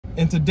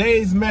In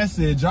today's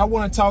message, I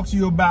want to talk to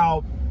you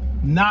about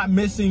not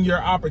missing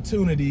your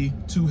opportunity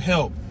to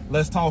help.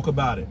 Let's talk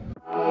about it.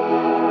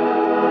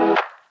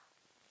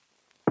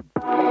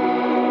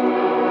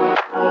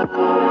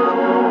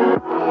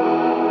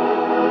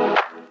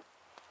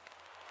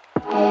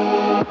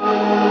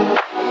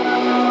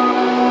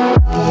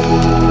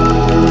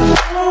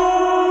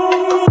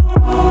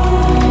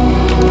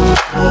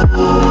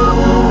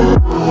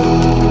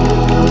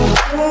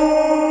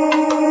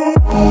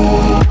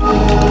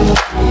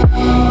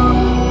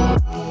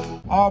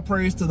 All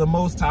praise to the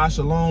Most High.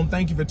 Shalom.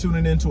 Thank you for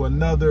tuning in to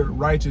another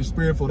Righteous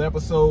Spirit-filled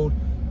episode.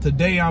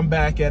 Today I'm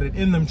back at it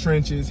in them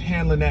trenches,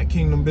 handling that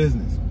kingdom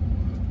business.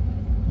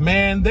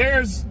 Man,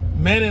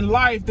 in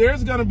life,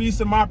 there's going to be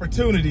some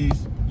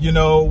opportunities,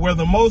 where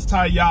the Most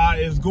High Yah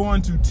is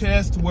going to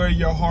test where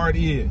your heart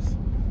is.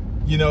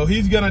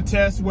 He's going to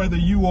test whether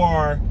you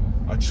are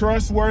a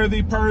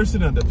trustworthy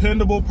person, a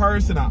dependable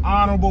person, an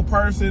honorable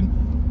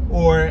person,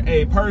 or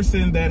a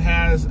person that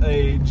has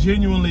a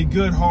genuinely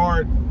good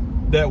heart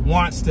that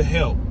wants to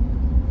help.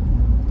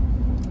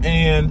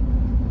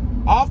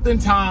 And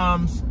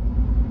oftentimes,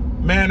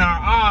 man, our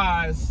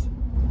eyes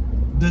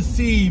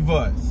deceive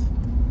us.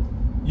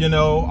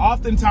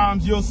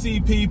 Oftentimes you'll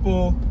see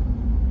people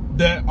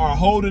that are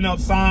holding up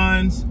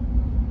signs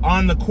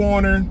on the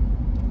corner.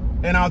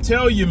 And I'll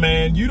tell you,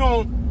 man,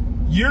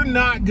 you're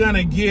not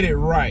gonna get it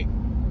right.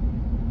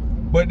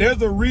 But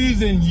there's a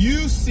reason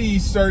you see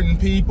certain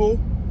people,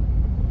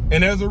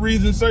 and there's a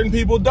reason certain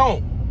people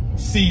don't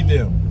see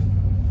them.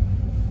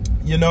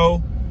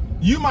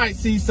 You might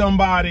see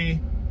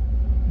somebody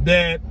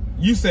that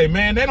you say,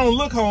 man, they don't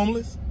look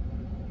homeless.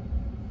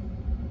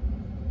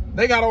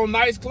 They got on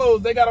nice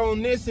clothes. They got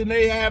on this and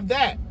they have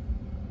that.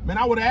 Man,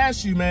 I would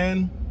ask you,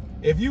 man,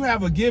 if you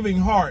have a giving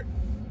heart,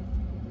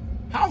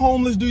 how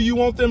homeless do you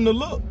want them to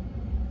look?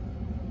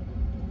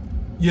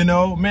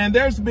 Man,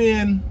 there's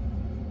been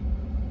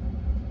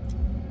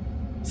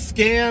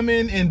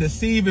scamming and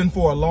deceiving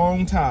for a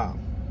long time.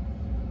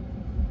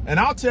 And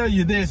I'll tell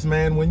you this,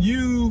 man, when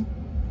you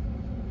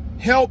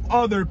help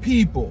other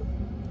people,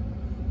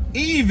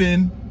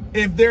 even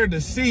if they're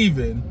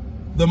deceiving,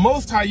 the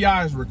Most High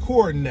Yah is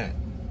recording that.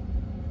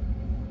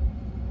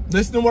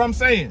 Listen to what I'm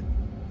saying.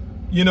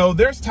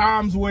 There's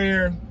times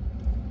where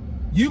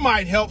you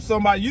might help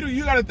somebody.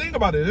 You got to think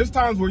about it. There's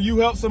times where you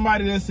help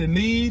somebody that's in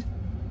need.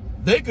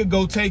 They could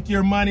go take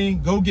your money,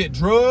 go get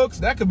drugs.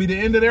 That could be the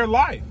end of their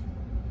life.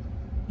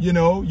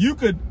 You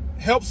could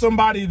help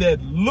somebody that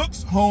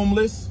looks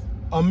homeless,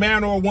 a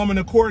man or a woman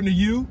according to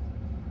you,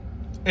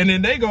 and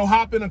then they go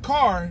hop in a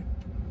car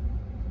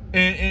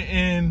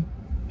and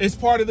it's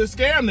part of the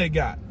scam they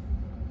got.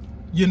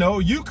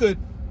 You could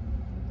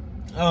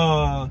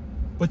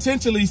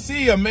potentially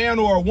see a man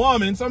or a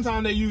woman.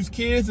 Sometimes they use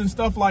kids and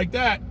stuff like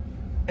that.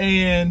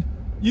 And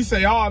you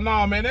say, oh,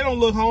 no, man, they don't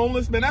look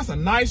homeless. Man, that's a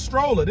nice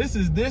stroller. This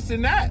is this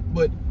and that.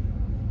 But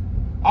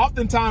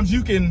oftentimes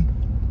you can,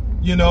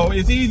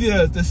 it's easy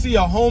to see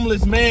a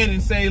homeless man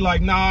and say,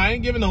 like, nah, I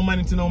ain't giving no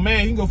money to no man.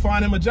 He can go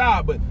find him a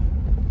job. But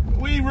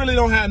we really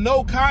don't have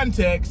no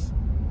context.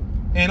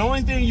 And the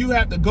only thing you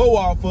have to go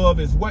off of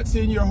is what's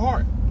in your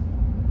heart.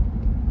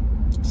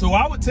 So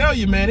I would tell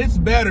you, man, it's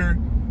better.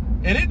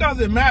 And it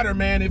doesn't matter,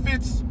 man, if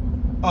it's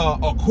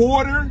a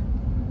quarter,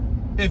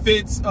 if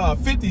it's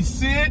 50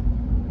 cent,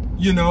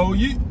 you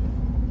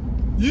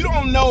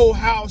don't know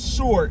how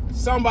short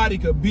somebody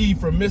could be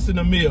from missing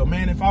a meal.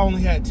 Man, if I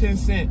only had 10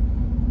 cents,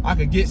 I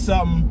could get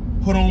something,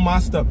 put on my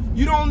stuff.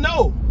 You don't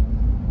know.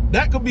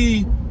 That could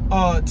be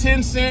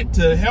 10 cents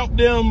to help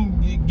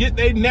them get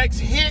their next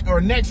hit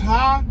or next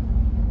high.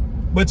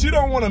 But you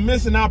don't want to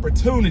miss an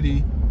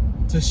opportunity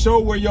to show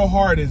where your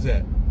heart is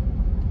at.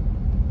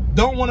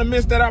 Don't want to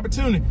miss that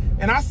opportunity.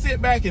 And I sit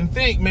back and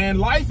think, man,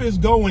 life is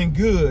going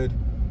good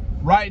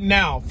right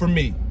now for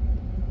me.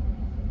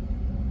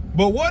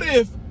 But what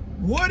if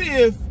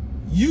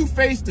you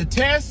faced a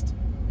test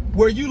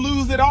where you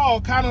lose it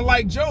all, kind of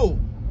like Job,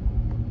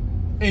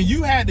 and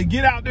you had to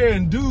get out there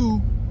and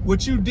do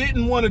what you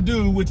didn't want to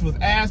do, which was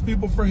ask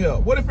people for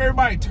help? What if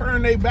everybody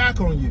turned their back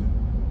on you?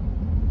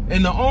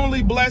 And the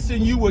only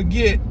blessing you would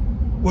get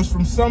was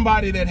from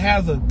somebody that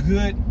has a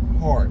good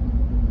heart.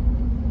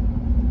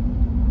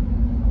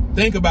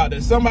 Think about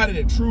this. Somebody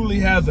that truly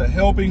has a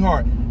helping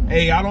heart.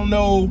 Hey, I don't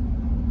know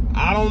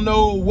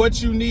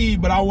what you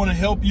need, but I want to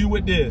help you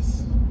with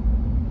this.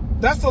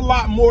 That's a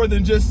lot more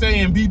than just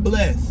saying be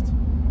blessed.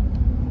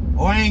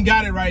 Oh, I ain't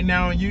got it right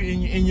now. And you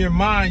in your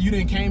mind, you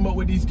didn't came up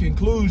with these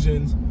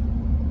conclusions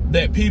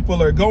that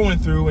people are going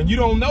through and you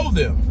don't know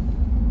them.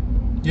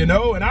 And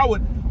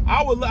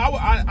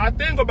I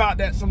think about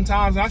that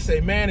sometimes. I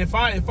say, man, if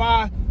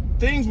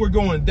things were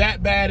going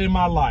that bad in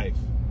my life,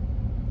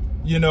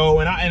 and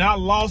I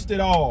lost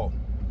it all,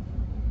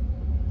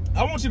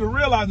 I want you to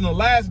realize in the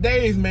last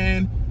days,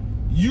 man,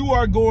 you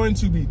are going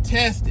to be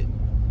tested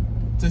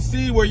to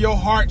see where your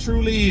heart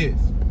truly is,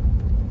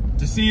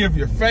 to see if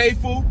you're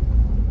faithful,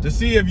 to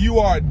see if you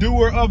are a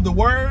doer of the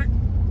word.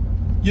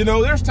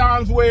 There's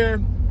times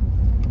where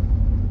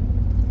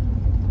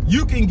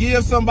You can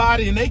give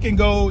somebody and they can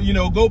go, you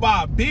know, go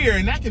buy a beer,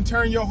 and that can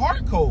turn your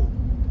heart cold.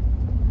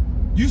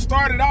 You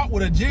started out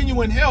with a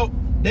genuine help,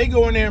 they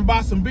go in there and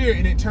buy some beer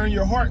and it turn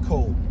your heart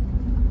cold.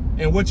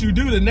 And what you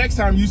do the next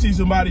time you see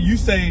somebody, you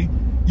say,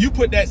 you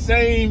put that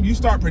same, you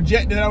start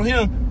projecting on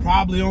him,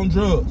 probably on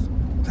drugs,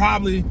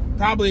 probably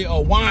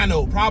a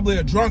wino, probably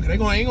a drunkard. Ain't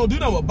gonna do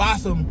nothing but buy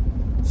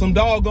some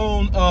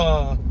doggone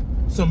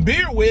some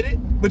beer with it,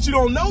 but you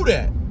don't know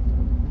that.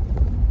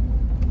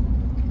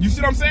 You see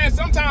what I'm saying?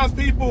 Sometimes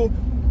people,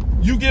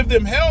 you give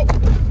them help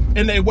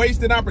and they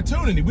waste an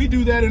opportunity. We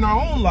do that in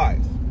our own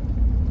lives.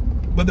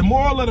 But the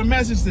moral of the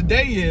message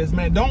today is,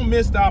 man, don't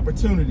miss the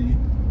opportunity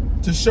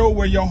to show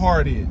where your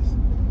heart is.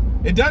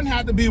 It doesn't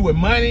have to be with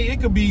money.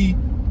 It could be,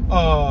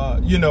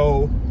 you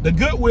know, the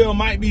Goodwill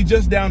might be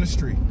just down the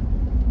street.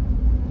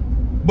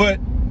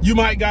 But you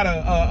might got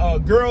a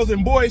girls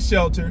and boys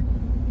shelter,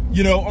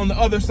 you know, on the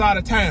other side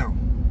of town.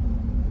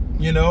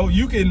 You know,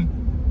 you can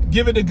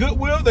give it to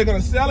Goodwill. They're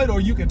going to sell it,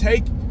 or you can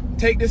take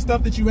this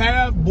stuff that you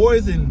have,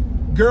 boys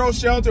and girls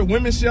shelter,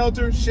 women's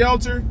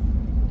shelter,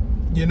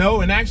 you know,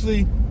 and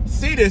actually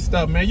see this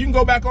stuff, man. You can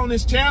go back on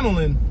this channel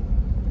and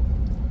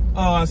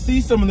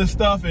see some of the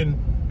stuff. And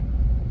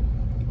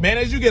man,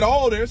 as you get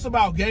older, it's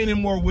about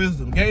gaining more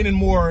wisdom, gaining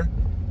more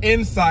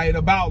insight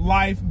about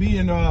life,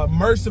 being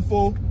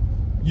merciful,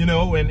 you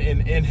know,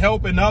 and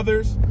helping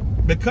others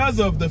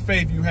because of the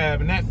faith you have.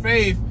 And that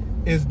faith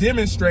is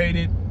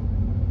demonstrated,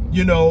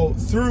 you know,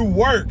 through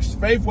works.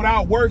 Faith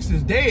without works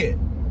is dead.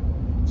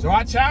 So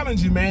I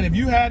challenge you, man, if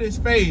you had this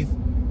faith,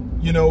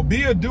 you know,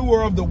 be a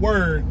doer of the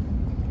word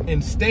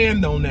and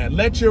stand on that.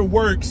 Let your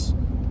works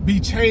be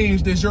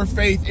changed as your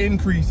faith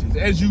increases,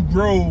 as you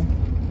grow,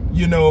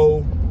 you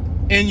know,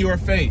 in your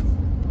faith.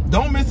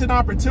 Don't miss an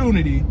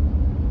opportunity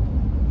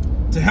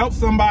to help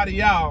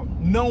somebody out,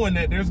 knowing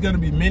that there's going to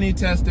be many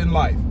tests in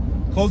life.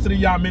 Closer to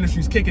y'all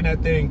ministries, kicking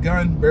that thing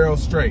gun barrel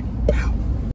straight. Wow.